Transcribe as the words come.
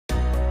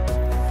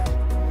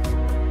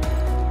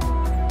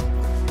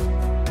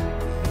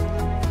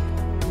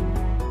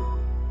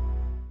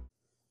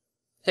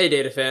Hey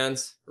data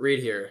fans, Reed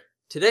here.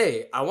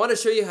 Today, I want to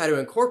show you how to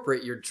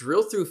incorporate your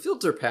drill-through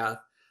filter path,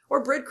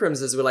 or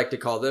breadcrumbs as we like to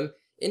call them,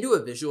 into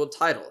a visual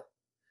title.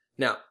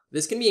 Now,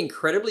 this can be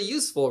incredibly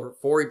useful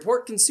for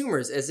report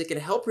consumers as it can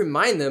help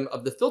remind them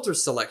of the filter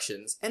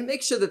selections and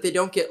make sure that they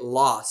don't get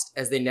lost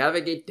as they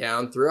navigate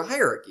down through a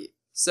hierarchy.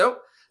 So,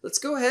 let's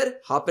go ahead,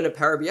 hop into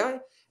Power BI,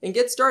 and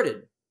get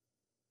started.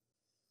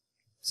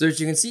 So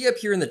as you can see up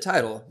here in the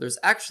title, there's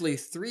actually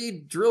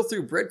 3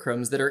 drill-through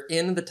breadcrumbs that are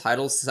in the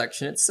title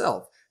section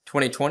itself.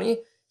 2020,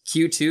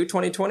 Q2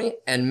 2020,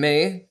 and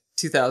May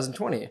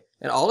 2020.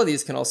 And all of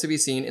these can also be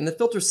seen in the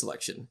filter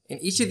selection.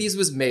 And each of these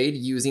was made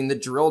using the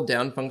drill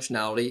down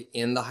functionality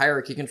in the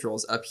hierarchy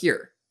controls up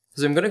here.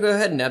 So I'm going to go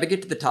ahead and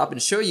navigate to the top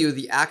and show you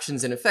the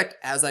actions in effect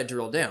as I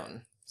drill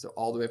down. So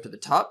all the way up to the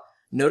top,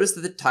 notice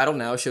that the title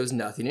now shows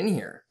nothing in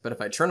here. But if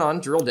I turn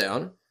on drill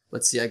down,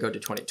 let's see, I go to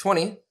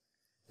 2020,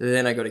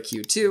 then I go to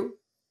Q2,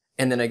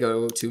 and then I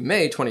go to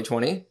May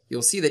 2020,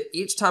 you'll see that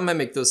each time I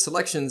make those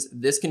selections,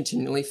 this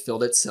continually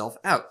filled itself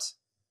out.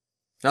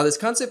 Now this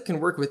concept can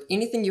work with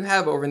anything you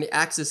have over in the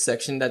axis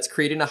section that's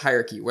creating a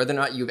hierarchy, whether or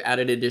not you've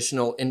added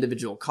additional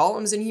individual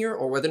columns in here,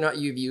 or whether or not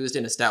you've used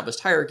an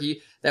established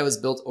hierarchy that was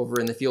built over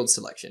in the field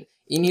selection.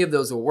 Any of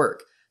those will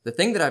work. The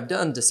thing that I've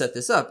done to set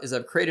this up is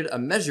I've created a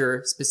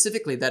measure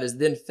specifically that is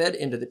then fed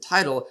into the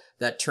title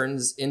that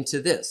turns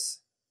into this.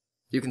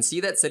 You can see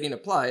that setting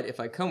applied if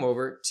I come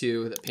over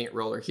to the paint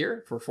roller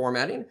here for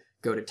formatting,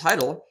 go to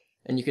title,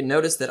 and you can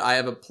notice that I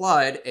have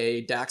applied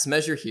a DAX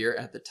measure here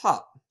at the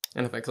top.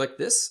 And if I click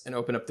this and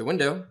open up the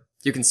window,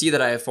 you can see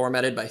that I have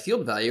formatted by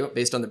field value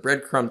based on the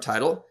breadcrumb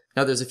title.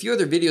 Now there's a few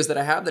other videos that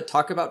I have that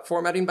talk about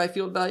formatting by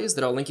field values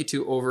that I'll link you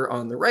to over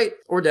on the right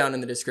or down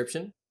in the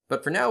description.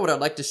 But for now, what I'd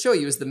like to show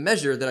you is the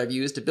measure that I've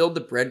used to build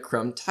the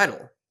breadcrumb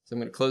title. So I'm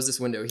going to close this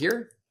window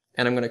here,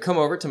 and I'm going to come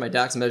over to my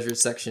DAX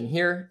measures section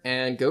here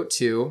and go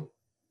to,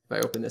 if I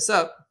open this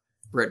up,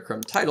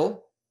 breadcrumb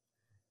title,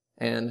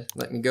 and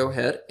let me go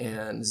ahead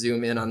and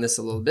zoom in on this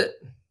a little bit.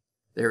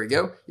 There we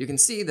go. You can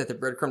see that the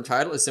breadcrumb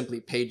title is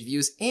simply page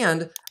views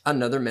and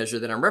another measure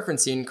that I'm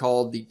referencing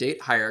called the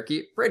date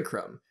hierarchy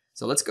breadcrumb.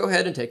 So let's go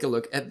ahead and take a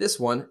look at this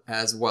one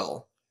as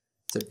well.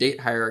 So date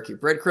hierarchy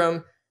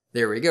breadcrumb,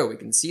 there we go. We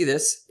can see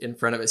this in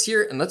front of us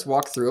here, and let's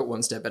walk through it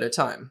one step at a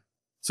time.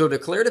 So I've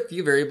declared a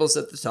few variables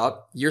at the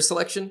top: year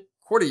selection,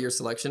 quarter year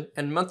selection,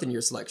 and month and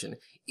year selection.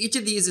 Each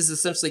of these is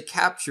essentially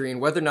capturing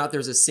whether or not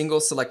there's a single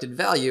selected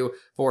value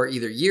for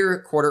either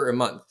year, quarter, or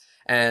month.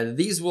 And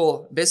these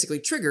will basically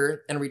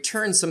trigger and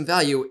return some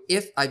value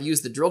if I've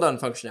used the drill down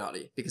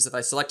functionality. Because if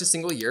I select a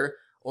single year,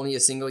 only a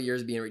single year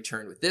is being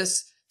returned with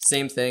this.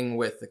 Same thing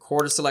with the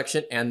quarter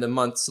selection and the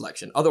month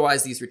selection.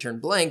 Otherwise, these return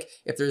blank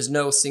if there's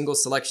no single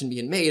selection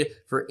being made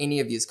for any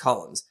of these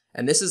columns.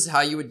 And this is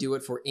how you would do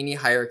it for any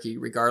hierarchy,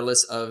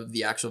 regardless of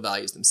the actual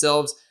values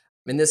themselves.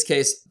 In this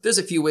case, there's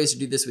a few ways to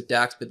do this with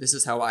DAX, but this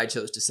is how I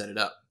chose to set it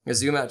up. I'm going to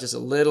zoom out just a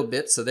little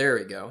bit, so there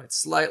we go.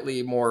 It's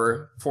slightly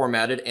more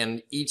formatted,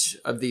 and each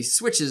of these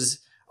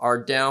switches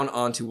are down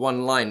onto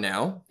one line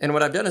now. And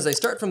what I've done is I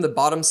start from the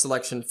bottom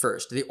selection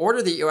first. The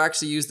order that you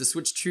actually use the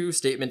switch true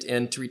statement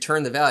in to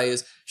return the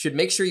values should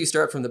make sure you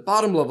start from the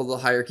bottom level of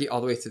the hierarchy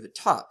all the way through the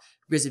top.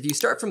 Because if you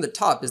start from the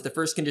top as the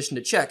first condition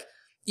to check,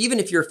 even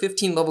if you're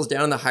 15 levels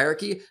down in the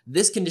hierarchy,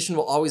 this condition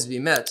will always be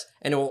met,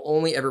 and it will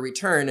only ever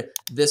return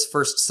this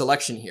first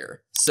selection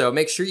here. So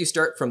make sure you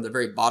start from the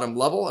very bottom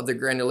level of the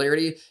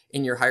granularity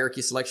in your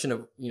hierarchy selection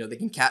of, the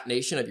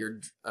concatenation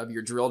of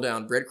your drill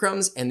down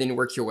breadcrumbs, and then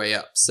work your way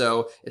up.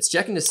 So it's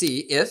checking to see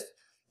if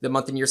the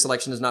month and year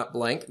selection is not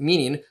blank,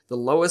 meaning the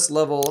lowest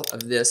level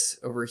of this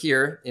over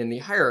here in the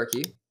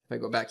hierarchy, if I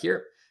go back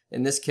here,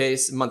 in this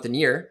case, month and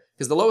year,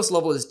 because the lowest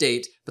level is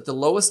date, but the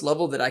lowest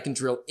level that I can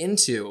drill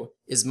into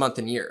is month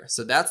and year.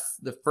 So that's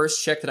the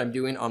first check that I'm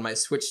doing on my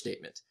switch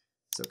statement.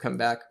 So come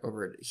back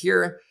over to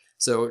here.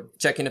 So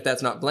checking if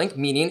that's not blank,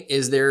 meaning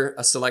is there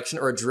a selection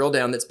or a drill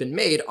down that's been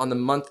made on the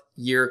month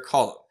year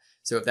column.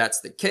 So if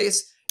that's the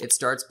case, it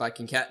starts by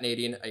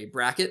concatenating a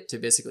bracket to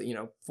basically,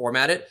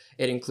 format it.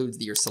 It includes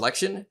the year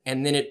selection,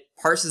 and then it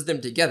parses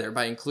them together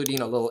by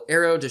including a little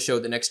arrow to show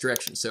the next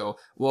direction. So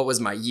what was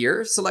my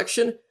year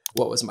selection?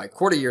 What was my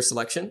quarter year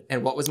selection,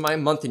 and what was my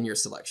month and year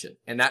selection.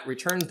 And that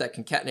returns that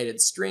concatenated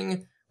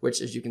string,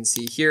 which as you can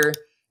see here,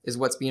 is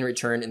what's being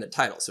returned in the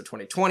title. So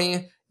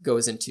 2020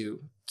 goes into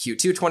Q2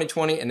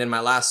 2020, and then my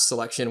last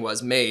selection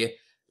was May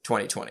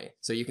 2020.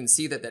 So you can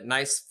see that that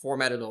nice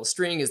formatted little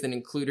string is then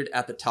included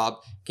at the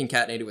top,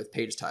 concatenated with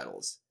page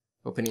titles.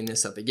 Opening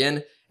this up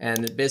again,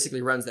 and it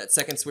basically runs that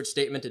second switch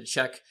statement to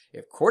check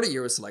if quarter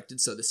year was selected,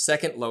 so the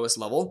second lowest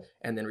level,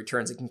 and then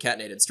returns a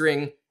concatenated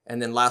string. And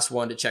then last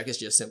one to check is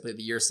just simply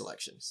the year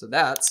selection. So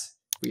that's,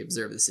 we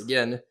observe this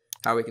again,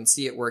 how we can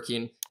see it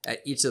working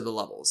at each of the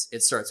levels.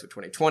 It starts with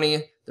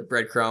 2020. The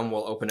breadcrumb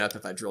will open up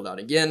if I drill down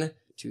again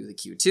to the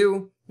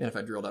Q2. And if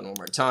I drill down one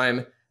more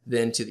time,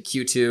 then to the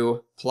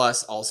Q2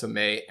 plus also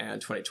May and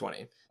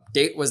 2020.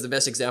 Date was the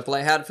best example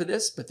I had for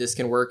this, but this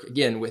can work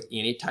again with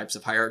any types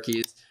of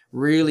hierarchies,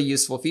 Really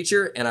useful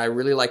feature, and I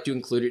really like to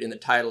include it in the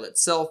title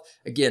itself,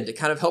 again, to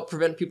kind of help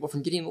prevent people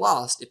from getting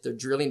lost if they're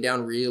drilling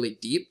down really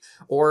deep,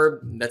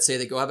 or let's say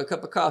they go have a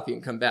cup of coffee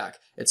and come back.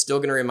 It's still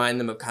going to remind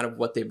them of kind of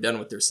what they've done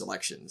with their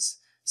selections.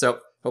 So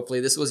hopefully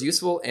this was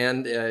useful,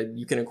 and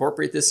you can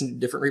incorporate this in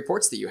different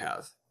reports that you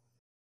have.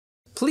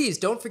 Please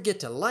don't forget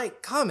to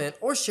like, comment,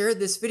 or share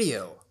this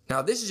video. Now,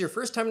 if this is your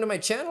first time to my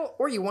channel,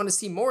 or you want to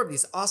see more of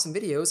these awesome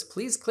videos,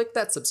 please click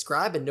that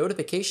subscribe and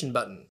notification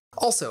button.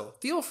 Also,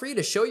 feel free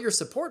to show your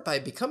support by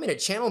becoming a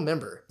channel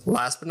member.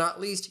 Last but not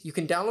least, you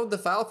can download the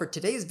file for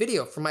today's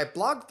video from my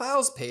blog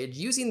files page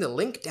using the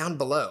link down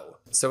below.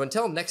 So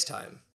until next time.